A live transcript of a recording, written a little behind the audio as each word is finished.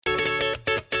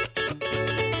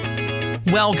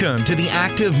Welcome to the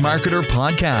Active Marketer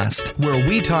Podcast, where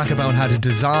we talk about how to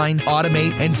design,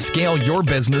 automate, and scale your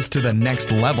business to the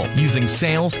next level using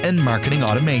sales and marketing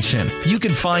automation. You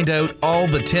can find out all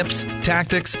the tips,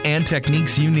 tactics, and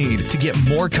techniques you need to get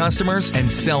more customers and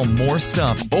sell more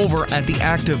stuff over at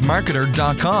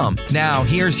theactivemarketer.com. Now,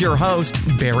 here's your host,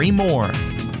 Barry Moore.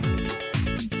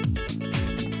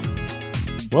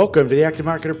 Welcome to the Active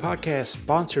Marketer Podcast,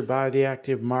 sponsored by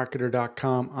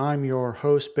theactivemarketer.com. I'm your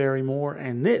host, Barry Moore,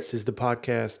 and this is the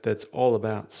podcast that's all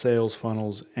about sales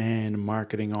funnels and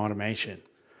marketing automation.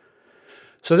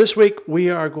 So this week, we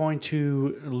are going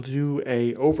to do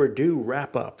a overdue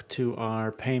wrap-up to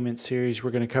our payment series.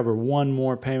 We're going to cover one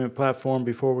more payment platform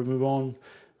before we move on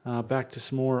back to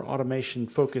some more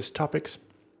automation-focused topics.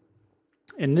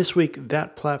 And this week,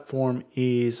 that platform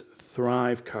is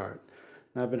ThriveCart.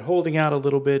 Now, I've been holding out a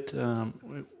little bit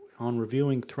on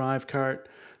reviewing ThriveCart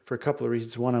for a couple of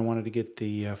reasons. One, I wanted to get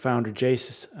the founder,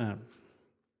 Jason.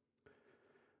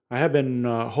 I have been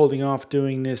holding off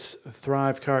doing this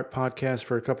ThriveCart podcast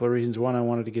for a couple of reasons. One, I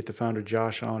wanted to get the founder,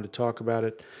 Josh, on to talk about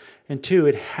it. And two,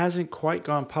 it hasn't quite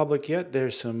gone public yet.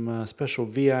 There's some special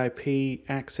VIP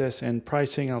access and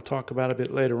pricing I'll talk about a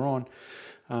bit later on.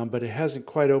 But it hasn't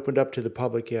quite opened up to the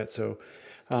public yet.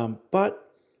 But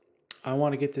I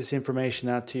want to get this information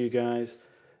out to you guys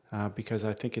because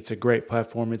I think it's a great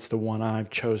platform. It's the one I've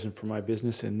chosen for my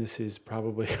business, and this is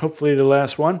probably, hopefully, the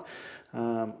last one.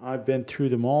 I've been through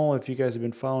them all. If you guys have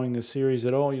been following the series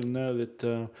at all, you'll know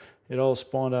that it all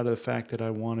spawned out of the fact that I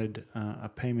wanted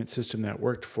a payment system that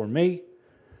worked for me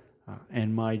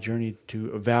and my journey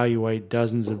to evaluate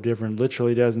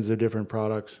literally dozens of different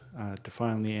products to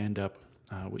finally end up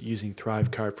using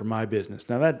ThriveCart for my business.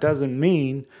 Now, that doesn't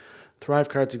mean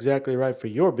ThriveCart's exactly right for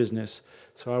your business,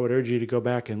 so I would urge you to go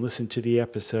back and listen to the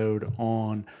episode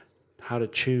on how to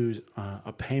choose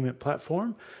a payment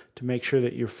platform to make sure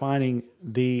that you're finding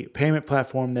the payment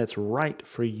platform that's right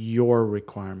for your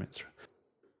requirements.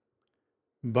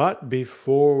 But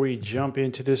before we jump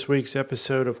into this week's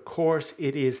episode, of course,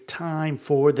 it is time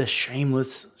for the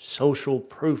shameless social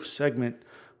proof segment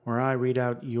where I read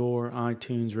out your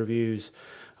iTunes reviews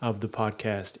of the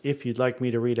podcast. If you'd like me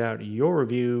to read out your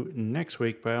review next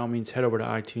week, by all means, head over to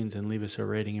iTunes and leave us a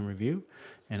rating and review,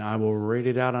 and I will rate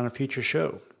it out on a future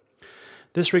show.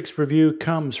 This week's review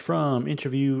comes from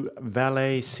Interview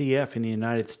Valet CF in the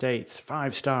United States.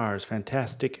 5 stars,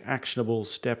 fantastic, actionable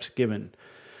steps given.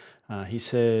 He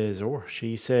says, or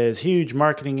she says, huge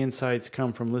marketing insights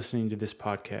come from listening to this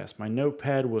podcast. My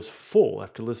notepad was full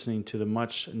after listening to the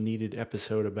much needed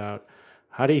episode about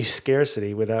how to use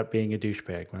scarcity without being a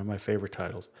douchebag, one of my favorite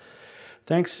titles.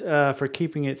 Thanks for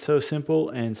keeping it so simple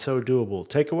and so doable.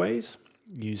 Takeaways: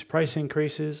 use price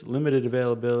increases, limited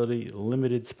availability,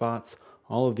 limited spots.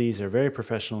 All of these are very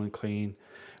professional and clean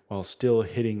while still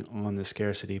hitting on the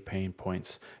scarcity pain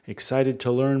points. Excited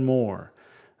to learn more.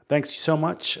 Thanks so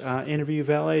much, Interview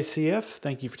Valet CF.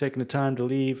 Thank you for taking the time to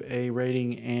leave a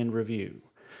rating and review.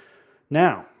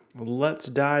 Now, let's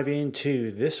dive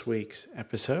into this week's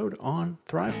episode on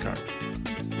ThriveCart.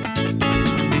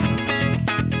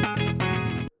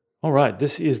 All right,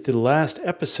 this is the last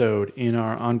episode in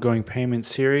our ongoing payment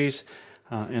series,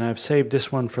 and I've saved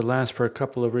this one for last for a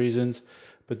couple of reasons,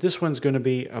 but this one's going to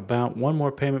be about one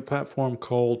more payment platform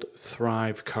called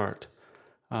ThriveCart.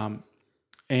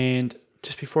 And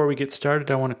just before we get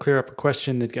started, I want to clear up a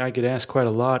question that I get asked quite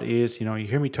a lot is, you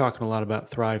hear me talking a lot about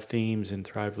Thrive Themes and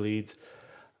Thrive Leads.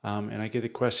 And I get the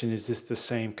question, is this the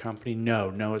same company?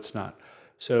 No, it's not.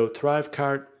 So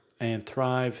ThriveCart and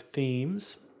Thrive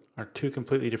Themes are two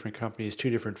completely different companies, two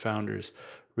different founders,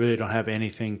 really don't have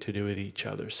anything to do with each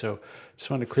other. So just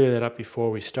want to clear that up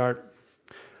before we start.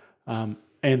 And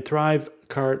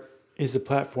ThriveCart is the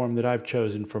platform that I've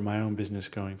chosen for my own business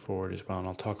going forward as well, and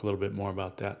I'll talk a little bit more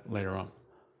about that later on.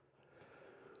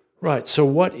 Right, so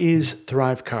what is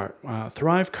ThriveCart?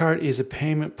 ThriveCart is a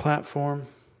payment platform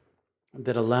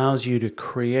that allows you to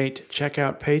create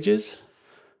checkout pages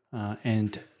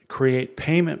and create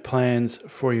payment plans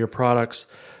for your products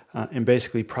and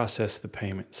basically process the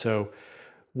payment. So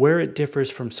where it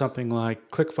differs from something like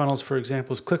ClickFunnels, for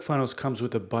example, is ClickFunnels comes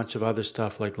with a bunch of other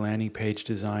stuff like landing page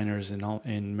designers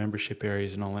and membership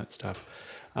areas and all that stuff.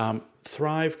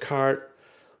 ThriveCart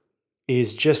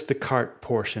is just the cart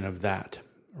portion of that,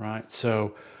 right?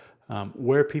 So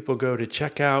where people go to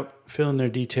check out, fill in their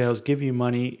details, give you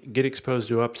money, get exposed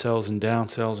to upsells and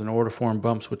downsells and order form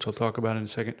bumps, which I'll talk about in a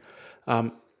second.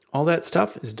 All that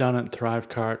stuff is done at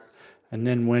ThriveCart. And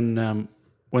then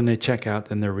when they check out,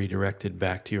 then they're redirected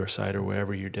back to your site or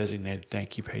wherever your designated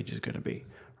thank you page is going to be,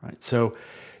 right? So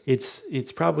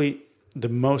it's probably the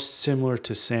most similar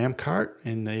to SamCart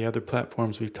and the other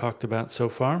platforms we've talked about so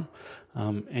far,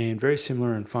 and very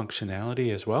similar in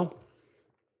functionality as well.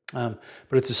 But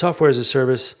it's a software as a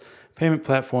service payment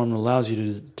platform that allows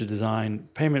you to design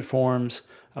payment forms,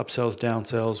 upsells,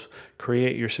 downsells,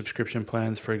 create your subscription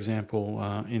plans, for example,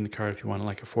 in the card if you want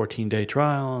like a 14-day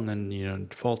trial and then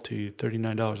default to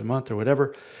 $39 a month or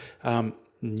whatever.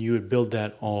 You would build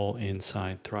that all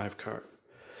inside ThriveCart.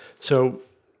 So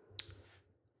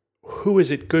who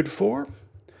is it good for?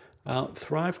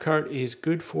 ThriveCart is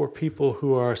good for people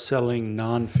who are selling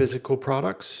non-physical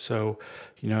products. So,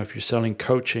 if you're selling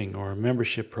coaching or a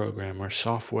membership program or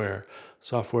software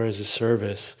as a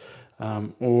service,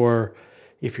 or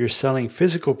if you're selling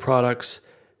physical products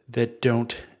that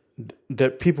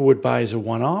people would buy as a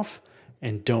one-off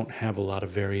and don't have a lot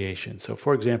of variation. So,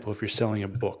 for example, if you're selling a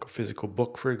physical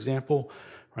book, for example,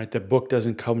 right, that book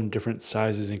doesn't come in different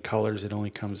sizes and colors. It only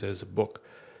comes as a book.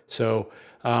 So,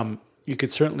 you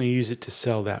could certainly use it to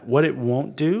sell that. What it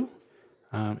won't do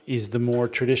is the more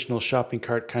traditional shopping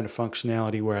cart kind of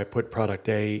functionality where I put product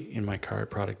A in my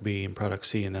cart, product B, and product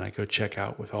C, and then I go check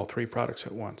out with all three products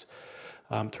at once.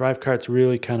 ThriveCart's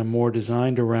really kind of more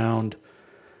designed around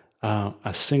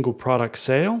a single product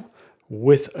sale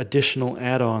with additional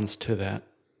add-ons to that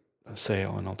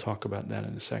sale, and I'll talk about that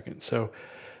in a second. So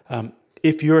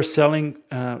if you're selling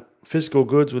physical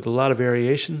goods with a lot of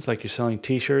variations, like you're selling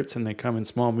t-shirts and they come in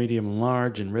small, medium, and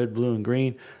large, and red, blue, and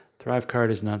green, ThriveCart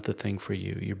is not the thing for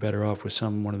you. You're better off with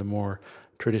one of the more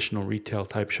traditional retail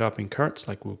type shopping carts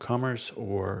like WooCommerce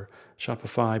or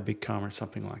Shopify, BigCommerce,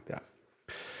 something like that.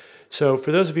 So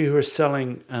for those of you who are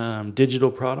selling digital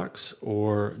products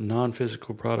or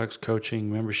non-physical products,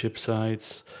 coaching, membership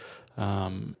sites,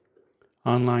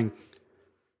 online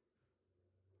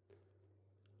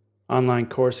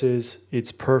courses,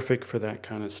 it's perfect for that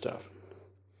kind of stuff.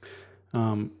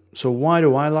 So why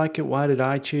do I like it? Why did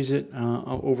I choose it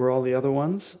over all the other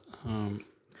ones?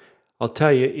 I'll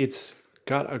tell you, it's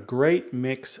got a great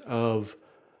mix of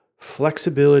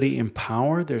flexibility and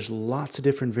power. There's lots of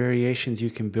different variations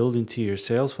you can build into your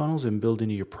sales funnels and build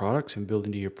into your products and build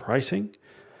into your pricing.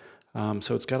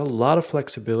 So it's got a lot of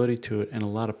flexibility to it and a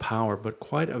lot of power, but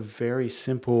quite a very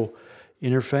simple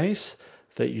interface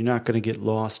that you're not going to get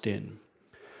lost in.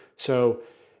 So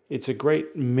it's a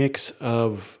great mix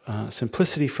of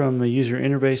simplicity from a user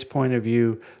interface point of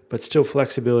view, but still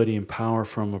flexibility and power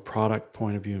from a product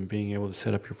point of view and being able to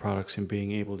set up your products and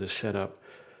being able to set up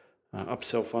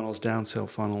upsell funnels, downsell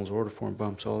funnels, order form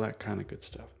bumps, all that kind of good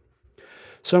stuff.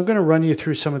 So I'm going to run you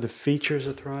through some of the features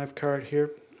of ThriveCart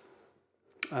here.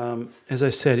 As I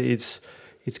said, it's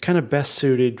kind of best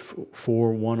suited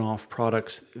for one-off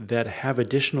products that have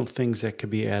additional things that could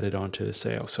be added onto the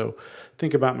sale. So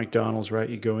think about McDonald's, right?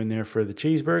 You go in there for the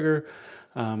cheeseburger,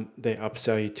 they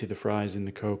upsell you to the fries and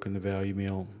the Coke and the value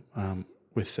meal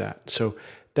with that. So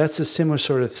that's a similar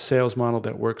sort of sales model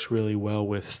that works really well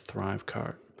with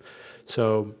ThriveCart.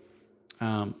 So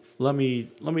let me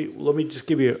just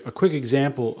give you a quick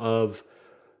example of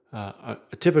a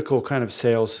typical kind of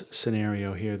sales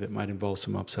scenario here that might involve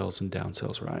some upsells and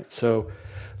downsells, right? So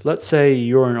let's say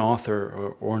you're an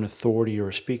author or an authority or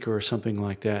a speaker or something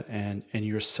like that, and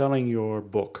you're selling your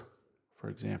book, for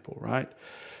example, right?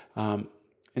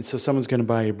 And so someone's going to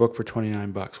buy your book for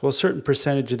 $29. Well, a certain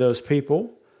percentage of those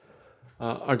people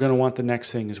are going to want the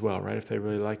next thing as well, right? If they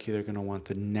really like you, they're going to want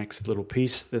the next little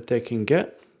piece that they can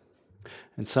get.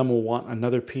 And some will want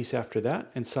another piece after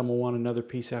that, and some will want another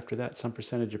piece after that. Some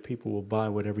percentage of people will buy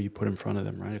whatever you put in front of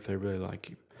them, right, if they really like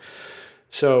you.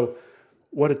 So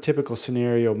what a typical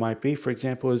scenario might be, for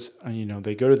example, is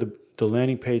they go to the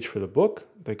landing page for the book,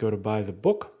 they go to buy the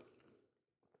book,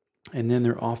 and then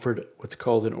they're offered what's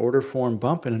called an order form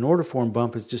bump. And an order form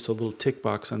bump is just a little tick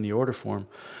box on the order form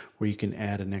where you can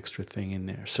add an extra thing in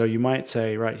there. So you might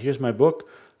say, right, here's my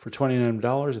book for $29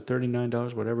 or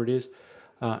 $39, whatever it is.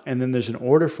 And then there's an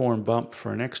order form bump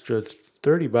for an extra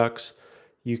 $30.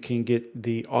 You can get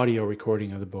the audio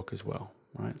recording of the book as well,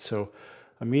 right? So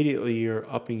immediately you're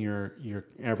upping your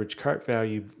average cart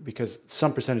value because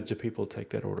some percentage of people take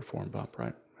that order form bump,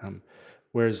 right?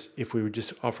 Whereas if we were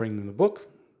just offering them the book,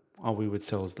 all we would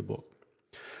sell is the book.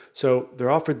 So they're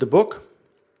offered the book.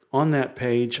 On that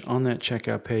page, on that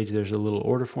checkout page, there's a little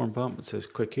order form bump. It says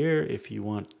click here if you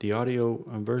want the audio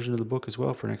version of the book as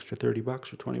well for an extra $30 or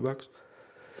 $20.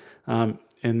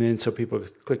 And then so people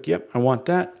click, yep, I want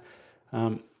that.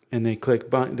 And they click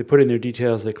buy, they put in their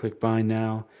details, they click buy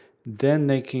now. Then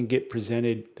they can get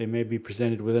presented, they may be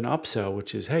presented with an upsell,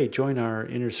 which is, hey, join our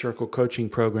Inner Circle coaching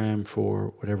program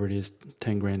for whatever it is,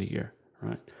 $10,000 a year,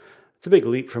 right? It's a big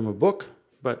leap from a book,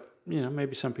 but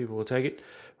maybe some people will take it,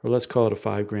 or let's call it a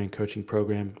 $5,000 coaching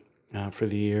program for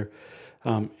the year.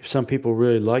 If some people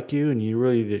really like you and you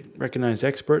really the recognized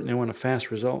expert and they want a fast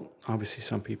result, obviously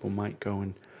some people might go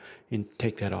and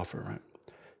take that offer, right?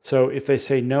 So if they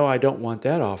say, no, I don't want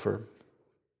that offer,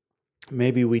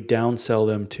 maybe we downsell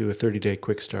them to a 30-day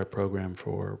quick start program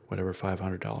for whatever,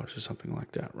 $500 or something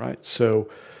like that, right? So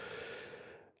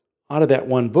out of that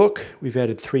one book, we've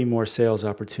added 3 more sales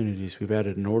opportunities. We've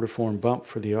added an order form bump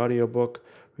for the audiobook.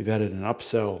 We've added an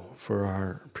upsell for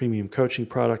our premium coaching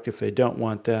product. If they don't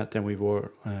want that, then we've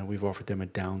offered them a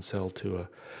downsell to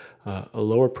a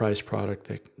lower price product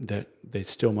that they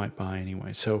still might buy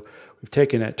anyway. So we've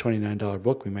taken that $29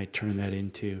 book, we might turn that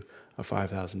into a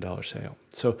 $5,000 sale.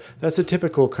 So that's a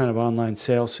typical kind of online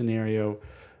sales scenario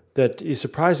that is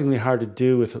surprisingly hard to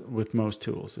do with most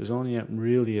tools. There's only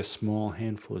really a small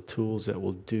handful of tools that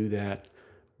will do that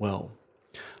well.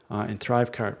 And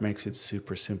ThriveCart makes it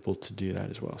super simple to do that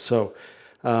as well. So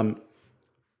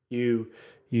you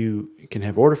can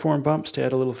have order form bumps to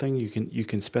add a little thing. You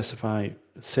can specify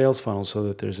sales funnels so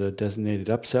that there's a designated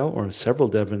upsell or several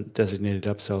designated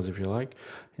upsells if you like,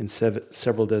 and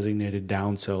several designated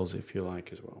downsells if you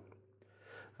like as well.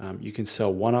 You can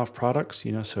sell one-off products,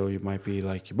 so it might be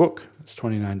like your book. It's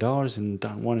 $29 and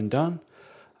done, one and done.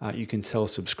 You can sell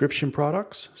subscription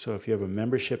products. So if you have a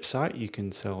membership site, you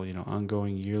can sell,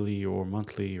 ongoing yearly or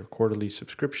monthly or quarterly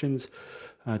subscriptions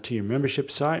to your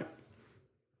membership site.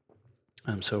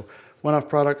 So one-off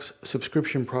products,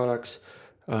 subscription products.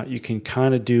 You can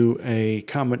kind of do a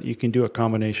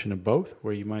combination of both,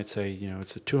 where you might say,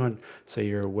 it's a 200. Say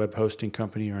you're a web hosting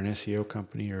company or an SEO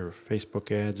company or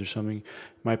Facebook ads or something.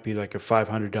 It might be like a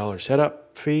 $500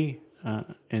 setup fee,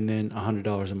 and then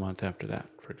 $100 a month after that,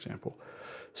 for example.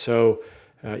 So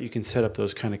you can set up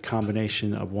those kind of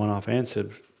combination of one-off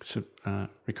and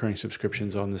recurring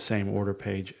subscriptions on the same order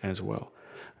page as well.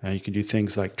 You can do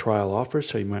things like trial offers.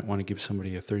 So you might want to give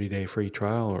somebody a 30-day free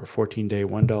trial or a 14-day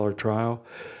 $1 trial.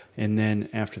 And then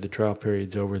after the trial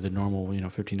period's over, the normal,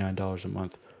 $59 a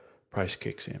month price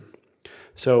kicks in.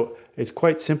 So it's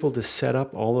quite simple to set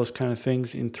up all those kind of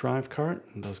things in ThriveCart,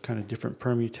 and those kind of different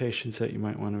permutations that you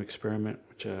might want to experiment,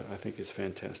 which I think is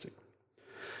fantastic.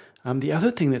 The other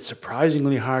thing that's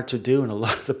surprisingly hard to do in a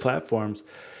lot of the platforms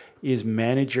is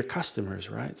manage your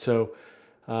customers, right? So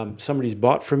somebody's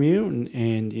bought from you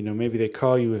and maybe they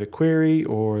call you with a query,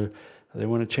 or they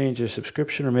want to change their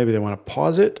subscription, or maybe they want to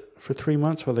pause it for 3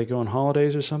 months while they go on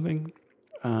holidays or something.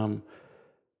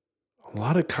 A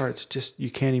lot of carts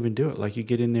you can't even do it. Like you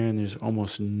get in there and there's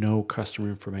almost no customer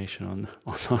information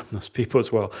on those people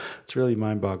as well. It's really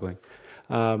mind-boggling.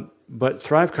 But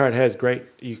ThriveCart has great,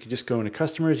 you can just go into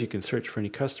customers, you can search for any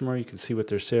customer, you can see what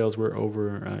their sales were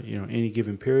over any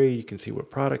given period, you can see what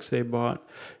products they bought.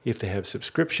 If they have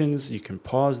subscriptions, you can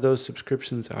pause those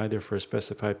subscriptions either for a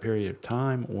specified period of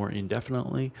time or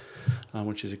indefinitely,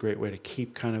 which is a great way to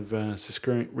keep kind of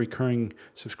recurring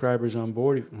subscribers on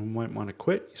board who might want to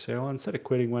quit. You say, instead of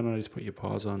quitting, why don't I just put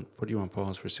you on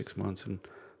pause for 6 months and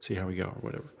see how we go or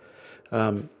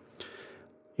whatever.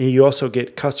 You also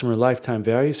get customer lifetime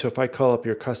value. So if I call up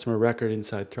your customer record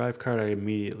inside ThriveCart, I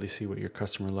immediately see what your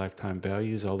customer lifetime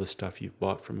value is, all the stuff you've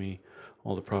bought from me,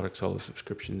 all the products, all the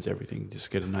subscriptions, everything.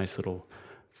 Just get a nice little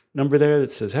number there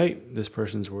that says, hey, this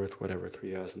person's worth whatever,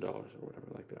 $3,000 or whatever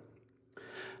like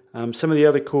that. Some of the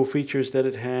other cool features that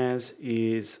it has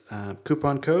is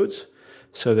coupon codes,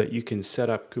 so that you can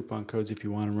set up coupon codes if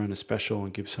you want to run a special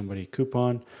and give somebody a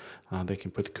coupon. They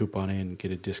can put the coupon in and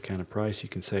get a discounted price. You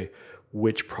can say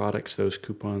which products those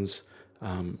coupons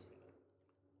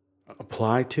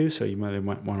apply to. So they might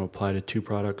want to apply to 2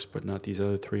 products, but not these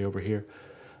other 3 over here.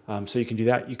 So you can do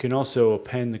that. You can also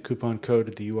append the coupon code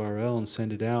to the URL and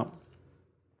send it out.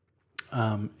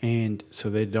 And so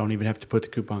they don't even have to put the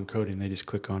coupon code in. They just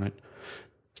click on it.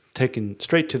 It's taken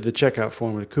straight to the checkout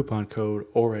form with a coupon code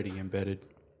already embedded.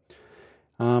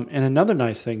 And another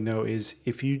nice thing, though, is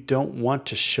if you don't want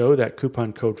to show that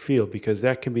coupon code field, because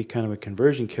that can be kind of a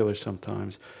conversion killer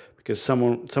sometimes, because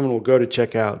someone will go to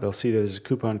checkout, they'll see there's a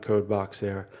coupon code box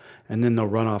there, and then they'll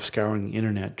run off scouring the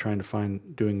internet trying to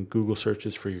doing Google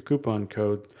searches for your coupon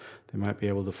code they might be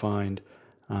able to find,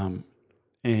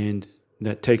 and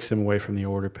that takes them away from the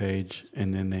order page,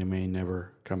 and then they may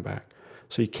never come back.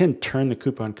 So you can turn the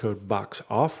coupon code box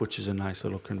off, which is a nice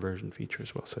little conversion feature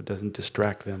as well. So it doesn't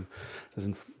distract them,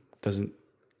 doesn't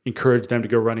encourage them to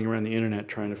go running around the internet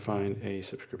trying to find a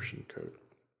subscription code.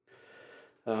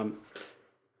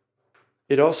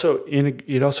 It also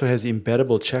has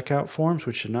embeddable checkout forms,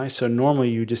 which are nice. So normally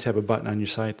you just have a button on your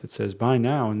site that says buy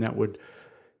now, and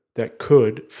that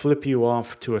could flip you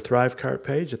off to a ThriveCart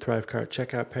page, a ThriveCart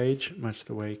checkout page, much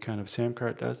the way kind of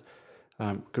SamCart does.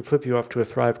 Could flip you off to a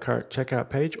ThriveCart checkout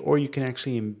page, or you can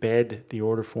actually embed the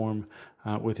order form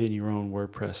within your own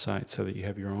WordPress site so that you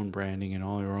have your own branding and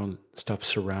all your own stuff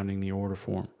surrounding the order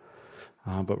form.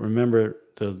 But remember,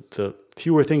 the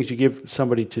fewer things you give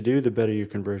somebody to do, the better your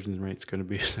conversion rate's going to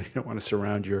be. So you don't want to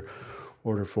surround your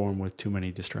order form with too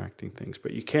many distracting things.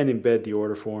 But you can embed the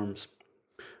order forms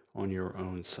on your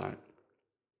own site.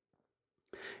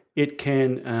 It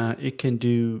can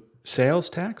do sales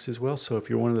tax as well. So if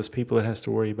you're one of those people that has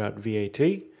to worry about VAT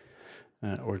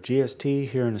or GST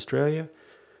here in Australia,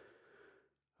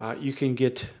 you can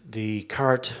get the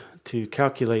cart to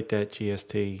calculate that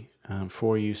GST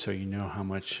for you, so you know how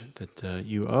much that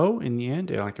you owe in the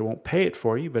end. Like, it won't pay it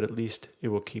for you, but at least it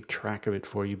will keep track of it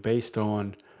for you based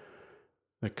on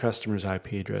the customer's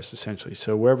IP address, essentially.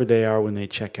 So wherever they are when they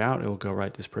check out, it will go,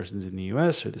 right, this person's in the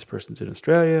US, or this person's in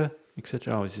Australia,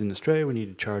 etc. Oh, he's in Australia, we need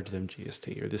to charge them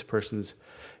GST. Or this person's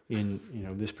in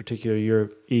this particular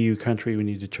EU country, we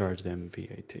need to charge them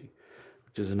VAT,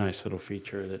 which is a nice little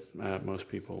feature that most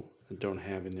people don't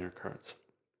have in their carts.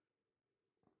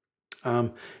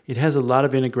 It has a lot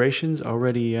of integrations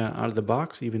already out of the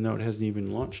box, even though it hasn't even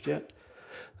launched yet.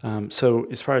 So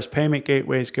as far as payment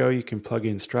gateways go, you can plug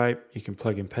in Stripe, you can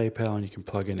plug in PayPal, and you can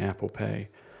plug in Apple Pay,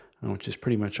 which is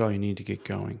pretty much all you need to get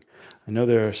going. I know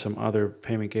there are some other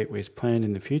payment gateways planned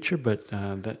in the future, but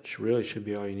that really should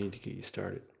be all you need to get you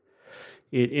started.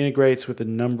 It integrates with a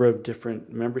number of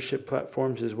different membership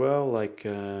platforms as well, like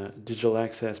Digital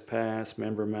Access Pass,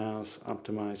 Member Mouse,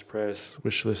 Optimized Press,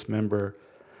 Wishlist Member.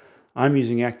 I'm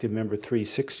using Active Member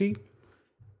 360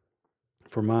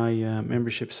 for my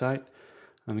membership site.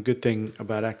 And the good thing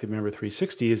about Active Member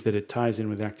 360 is that it ties in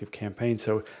with Active Campaign,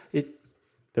 so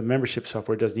the membership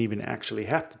software doesn't even actually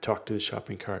have to talk to the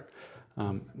shopping cart.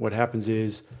 What happens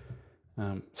is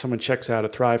someone checks out a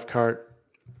ThriveCart,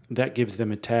 that gives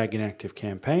them a tag in Active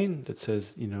Campaign that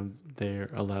says, they're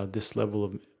allowed this level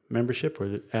of membership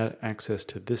or access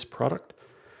to this product.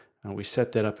 We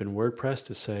set that up in WordPress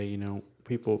to say,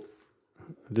 people,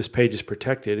 this page is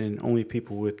protected, and only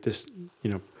people with this,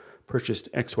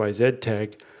 purchased XYZ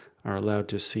tag are allowed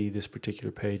to see this particular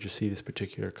page or see this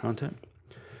particular content.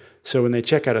 So when they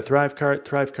check out a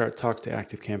ThriveCart talks to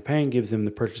Active Campaign, gives them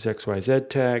the purchase XYZ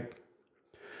tag.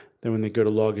 Then when they go to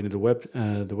log into the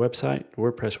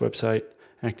WordPress website,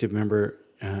 Active Member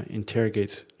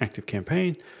interrogates Active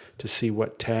Campaign to see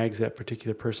what tags that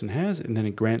particular person has, and then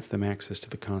it grants them access to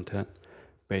the content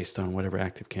based on whatever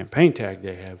Active Campaign tag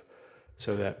they have,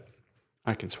 so that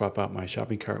I can swap out my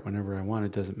shopping cart whenever I want.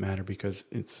 It doesn't matter, because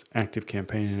it's Active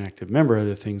Campaign and Active Member are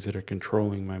the things that are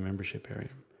controlling my membership area,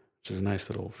 which is a nice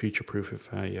little future-proof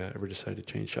if I ever decide to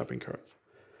change shopping carts.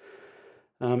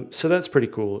 So that's pretty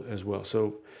cool as well.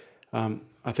 So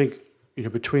I think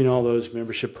between all those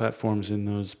membership platforms and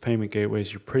those payment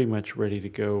gateways, you're pretty much ready to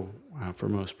go for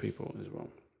most people as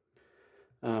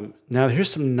well. Now, here's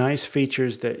some nice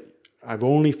features that I've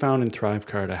only found in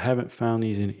ThriveCart. I haven't found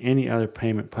these in any other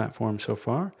payment platform so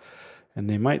far, and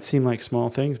they might seem like small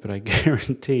things, but I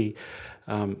guarantee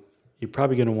you're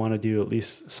probably going to want to do at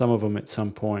least some of them at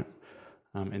some point.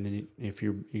 And then if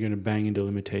you're going to bang into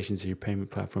limitations of your payment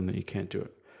platform, that you can't do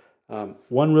it.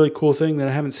 One really cool thing that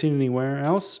I haven't seen anywhere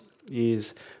else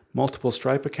is multiple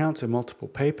Stripe accounts and multiple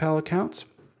PayPal accounts.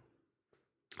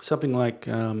 Something like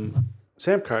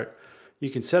Samcart, you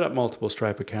can set up multiple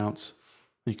Stripe accounts.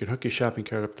 You can hook your shopping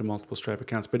cart up to multiple Stripe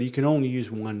accounts, but you can only use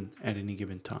one at any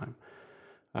given time.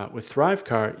 With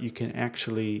ThriveCart, you can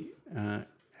actually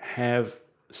have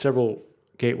several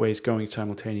gateways going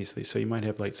simultaneously. So you might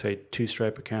have, like, say, 2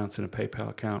 Stripe accounts and a PayPal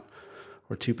account,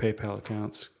 or 2 PayPal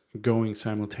accounts going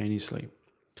simultaneously.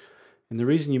 And the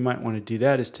reason you might want to do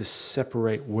that is to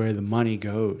separate where the money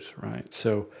goes, right?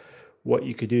 So what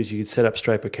you could do is you could set up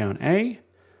Stripe account A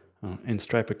and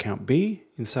Stripe account B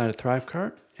inside of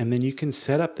ThriveCart, and then you can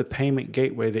set up the payment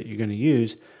gateway that you're going to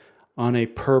use on a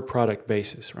per product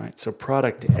basis, right? So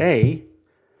product A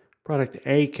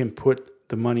can put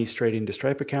the money straight into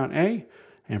Stripe account A,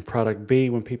 and product B,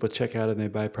 when people check out and they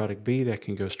buy product B, that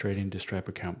can go straight into Stripe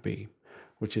account B,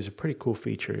 which is a pretty cool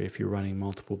feature if you're running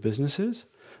multiple businesses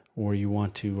or you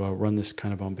want to run this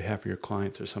kind of on behalf of your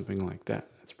clients or something like that.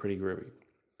 That's pretty groovy.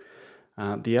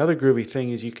 The other groovy thing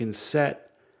is you can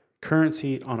set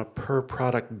currency on a per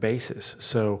product basis.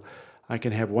 So I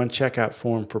can have one checkout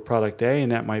form for product A,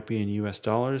 and that might be in US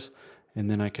dollars. And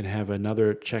then I can have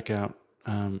another checkout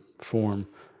form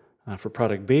for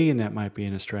product B, and that might be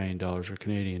in Australian dollars or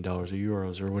Canadian dollars or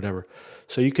euros or whatever.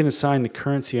 So you can assign the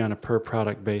currency on a per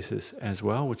product basis as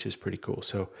well, which is pretty cool.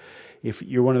 So if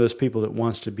you're one of those people that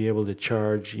wants to be able to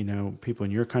charge, people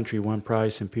in your country one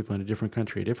price and people in a different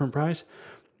country a different price,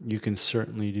 you can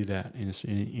certainly do that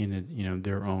in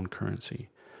their own currency.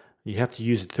 You have to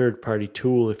use a third-party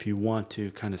tool if you want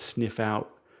to kind of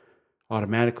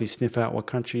automatically sniff out what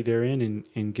country they're in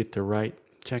and get the right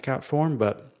checkout form.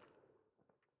 But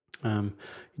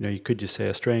you could just say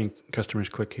Australian customers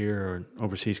click here or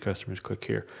overseas customers click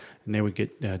here, and they would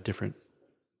get different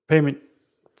payment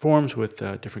forms with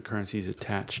different currencies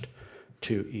attached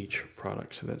to each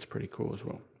product. So that's pretty cool as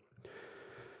well.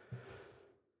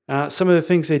 Some of the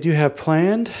things they do have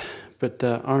planned, but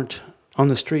aren't on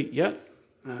the street yet,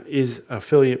 is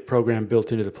affiliate program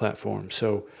built into the platform.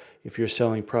 So if you're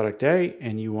selling product A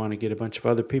and you want to get a bunch of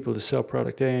other people to sell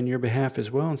product A on your behalf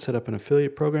as well and set up an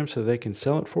affiliate program so they can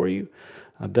sell it for you,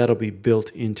 that'll be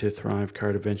built into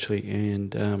ThriveCart eventually.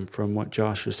 And from what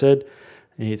Josh has said,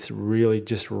 it's really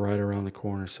just right around the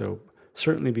corner. So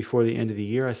certainly before the end of the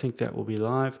year, I think that will be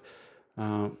live.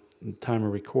 The time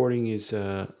of recording is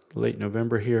late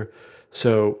November here.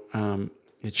 So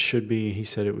it should be, he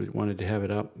said wanted to have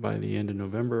it up by the end of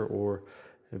November or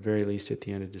at the very least at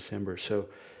the end of December. So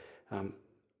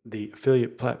the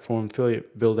affiliate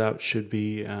build out should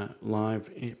be live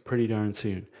pretty darn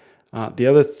soon. The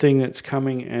other thing that's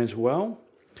coming as well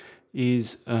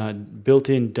is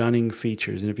built-in dunning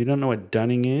features. And if you don't know what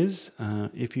dunning is,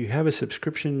 if you have a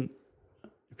subscription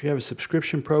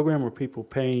program where people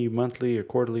pay you monthly or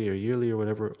quarterly or yearly or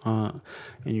whatever, and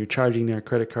you're charging their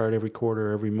credit card every quarter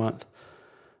or every month,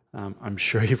 I'm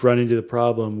sure you've run into the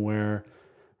problem where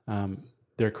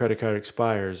their credit card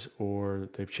expires or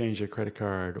they've changed their credit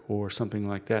card or something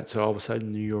like that. So all of a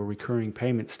sudden your recurring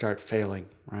payments start failing,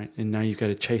 right? And now you've got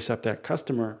to chase up that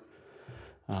customer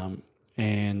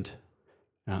and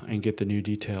get the new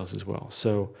details as well.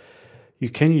 So you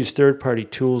can use third-party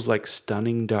tools like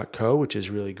stunning.co, which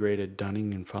is really great at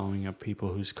dunning and following up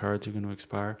people whose cards are going to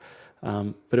expire.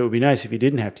 But it would be nice if you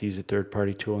didn't have to use a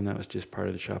third-party tool and that was just part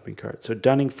of the shopping cart. So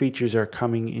dunning features are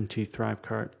coming into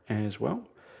ThriveCart as well.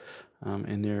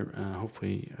 And they're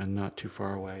hopefully not too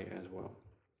far away as well.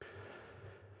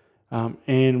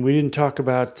 And we didn't talk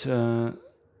about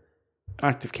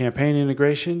active campaign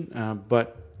integration,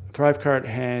 but ThriveCart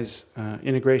has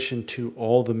integration to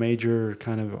all the major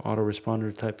kind of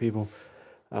autoresponder type people.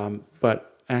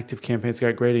 But Active Campaign's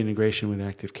got great integration with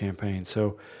Active Campaign.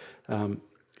 So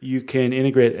you can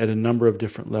integrate at a number of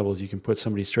different levels. You can put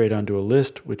somebody straight onto a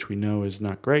list, which we know is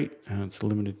not great. It's a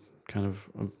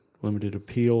limited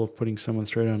appeal of putting someone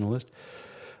straight on a list.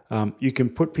 You can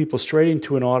put people straight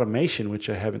into an automation, which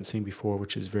I haven't seen before,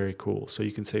 which is very cool. So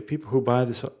you can say, people who buy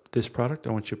this product,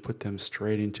 I want you to put them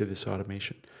straight into this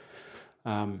automation.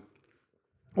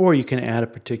 Or you can add a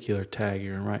particular tag.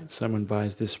 You're right. Someone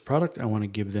buys this product, I want to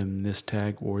give them this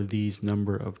tag or these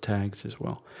number of tags as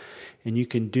well. And you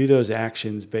can do those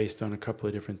actions based on a couple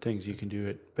of different things. You can do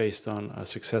it based on a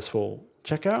successful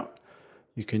checkout.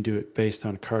 You can do it based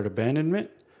on cart abandonment.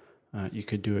 You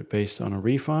could do it based on a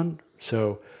refund.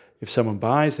 So if someone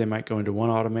buys, they might go into one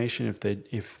automation.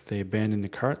 If they abandon the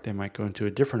cart, they might go into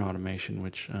a different automation,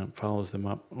 which follows them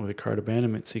up with a cart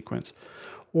abandonment sequence.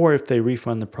 Or if they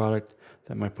refund the product,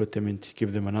 that might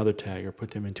give them another tag or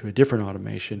put them into a different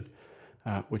automation,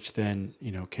 which then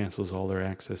cancels all their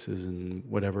accesses and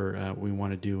whatever we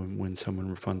want to do when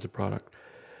someone refunds a product.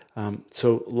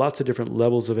 So lots of different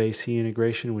levels of AC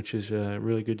integration, which is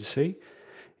really good to see.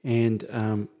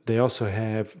 And they also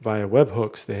have, via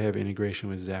webhooks, they have integration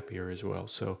with Zapier as well.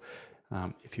 So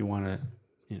if you want to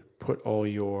put all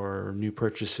your new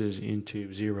purchases into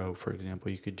Xero, for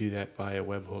example, you could do that via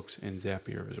webhooks and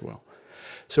Zapier as well.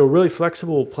 So a really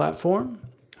flexible platform,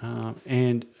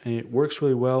 and it works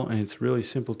really well, and it's really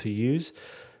simple to use.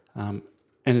 And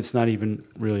it's not even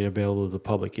really available to the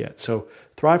public yet. So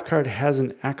ThriveCart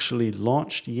hasn't actually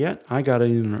launched yet. I got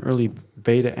in an early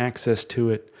beta access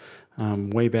to it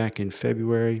way back in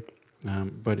February,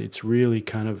 but it's really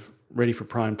kind of ready for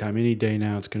prime time. Any day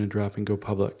now it's going to drop and go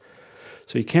public.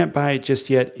 So you can't buy it just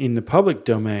yet in the public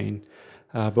domain,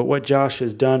 but what Josh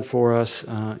has done for us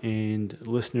and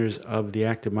listeners of the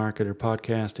Active Marketer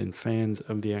podcast and fans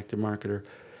of the Active Marketer,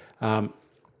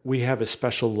 we have a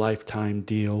special lifetime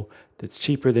deal that's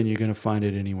cheaper than you're going to find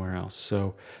it anywhere else.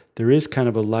 So there is kind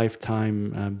of a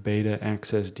lifetime beta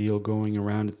access deal going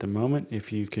around at the moment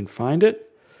if you can find it.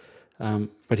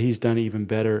 But he's done even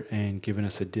better and given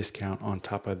us a discount on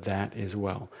top of that as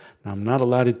well. Now, I'm not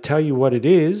allowed to tell you what it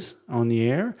is on the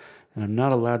air, and I'm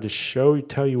not allowed to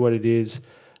tell you what it is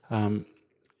in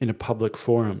a public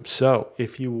forum. So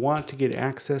if you want to get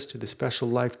access to the special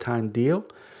lifetime deal,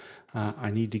 I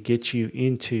need to get you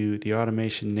into the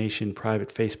Automation Nation private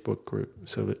Facebook group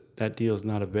so that deal is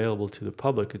not available to the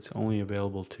public. It's only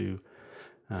available to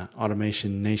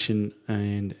Automation Nation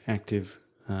and Active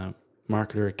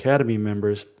Marketer Academy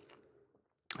members,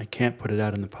 I can't put it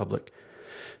out in the public.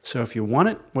 So if you want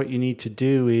it, what you need to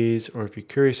do is, or if you're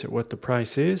curious at what the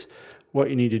price is, what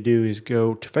you need to do is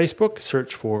go to Facebook,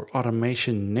 search for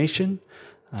Automation Nation.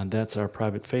 That's our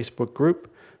private Facebook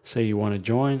group. Say you want to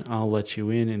join, I'll let you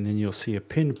in, and then you'll see a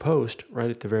pinned post right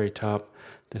at the very top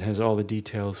that has all the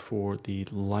details for the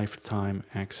lifetime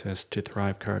access to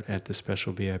ThriveCart at the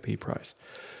special VIP price.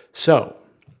 So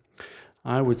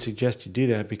I would suggest you do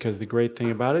that, because the great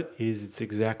thing about it is it's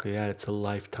exactly that. It's a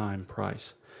lifetime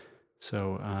price.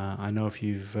 So I know if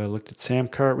you've looked at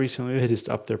SamCart recently, they just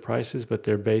upped their prices, but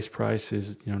their base price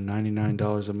is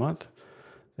 $99 a month.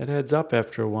 That adds up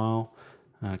after a while.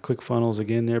 ClickFunnels,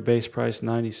 again, their base price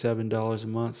 $97 a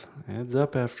month. Adds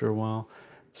up after a while.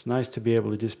 It's nice to be able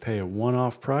to just pay a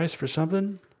one-off price for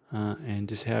something and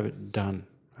just have it done.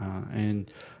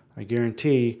 And I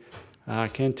guarantee, I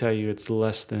can tell you, it's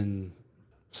less than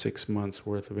 6 months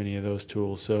worth of any of those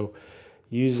tools. So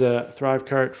use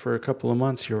ThriveCart for a couple of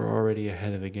months, you're already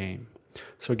ahead of the game.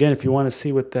 So again, if you want to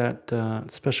see what that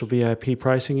special VIP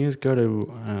pricing is, go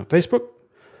to Facebook,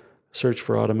 search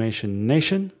for Automation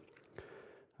Nation,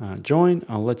 join,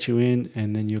 I'll let you in,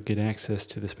 and then you'll get access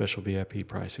to the special VIP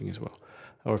pricing as well.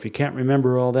 Or if you can't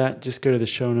remember all that, just go to the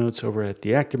show notes over at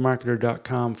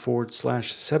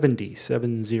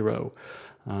theactivemarketer.com/70,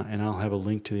 and I'll have a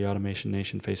link to the Automation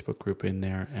Nation Facebook group in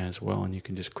there as well, and you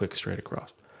can just click straight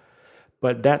across.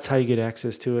 But that's how you get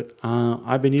access to it.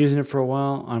 I've been using it for a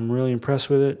while. I'm really impressed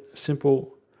with it.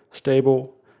 Simple,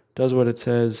 stable, does what it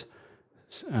says,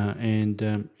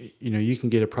 and you can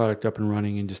get a product up and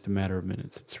running in just a matter of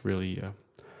minutes. It's really,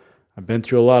 I've been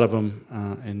through a lot of them,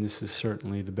 and this is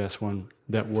certainly the best one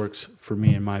that works for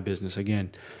me in my business.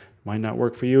 Again, might not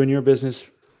work for you in your business.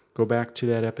 Go back to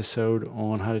that episode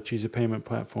on how to choose a payment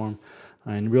platform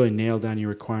and really nail down your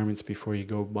requirements before you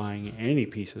go buying any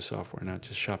piece of software, not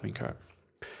just shopping cart.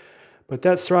 But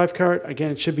that's ThriveCart.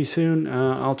 Again, it should be soon.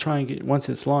 I'll try and get, once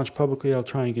it's launched publicly, I'll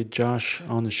try and get Josh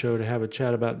on the show to have a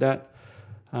chat about that.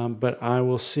 But I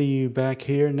will see you back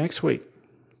here next week.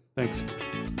 Thanks.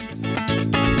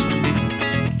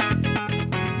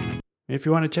 If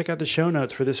you want to check out the show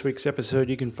notes for this week's episode,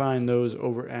 you can find those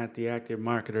over at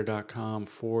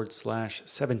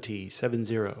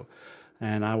theactivemarketer.com/70.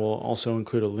 And I will also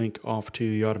include a link off to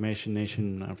the Automation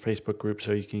Nation Facebook group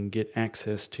so you can get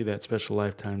access to that special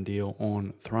lifetime deal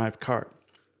on ThriveCart.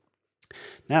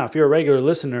 Now, if you're a regular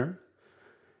listener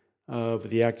of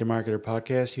the Active Marketer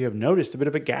podcast, you have noticed a bit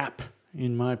of a gap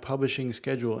in my publishing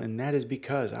schedule, and that is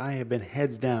because I have been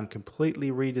heads down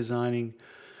completely redesigning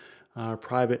our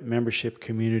private membership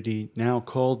community, now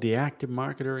called the Active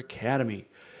Marketer Academy.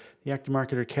 The Active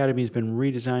Marketer Academy has been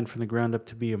redesigned from the ground up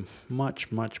to be a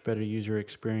much, much better user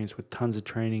experience with tons of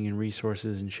training and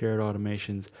resources and shared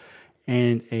automations,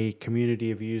 and a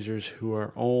community of users who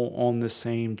are all on the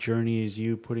same journey as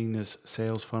you, putting this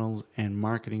sales funnels and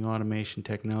marketing automation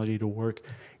technology to work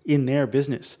in their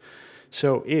business.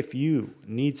 So if you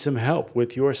need some help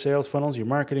with your sales funnels, your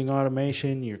marketing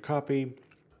automation, your copy,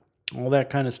 all that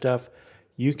kind of stuff,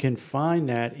 you can find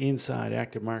that inside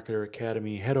Active Marketer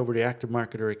Academy. Head over to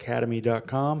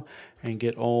activemarketeracademy.com and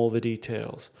get all the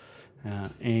details.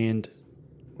 And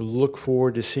we look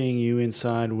forward to seeing you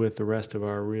inside with the rest of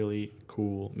our really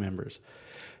cool members.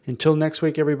 Until next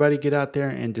week, everybody, get out there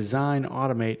and design,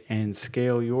 automate, and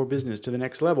scale your business to the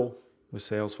next level with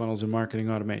sales funnels and marketing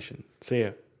automation. See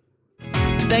ya.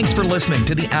 Thanks for listening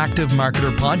to the Active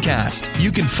Marketer Podcast.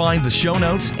 You can find the show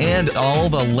notes and all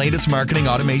the latest marketing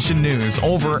automation news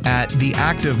over at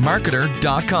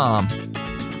theactivemarketer.com.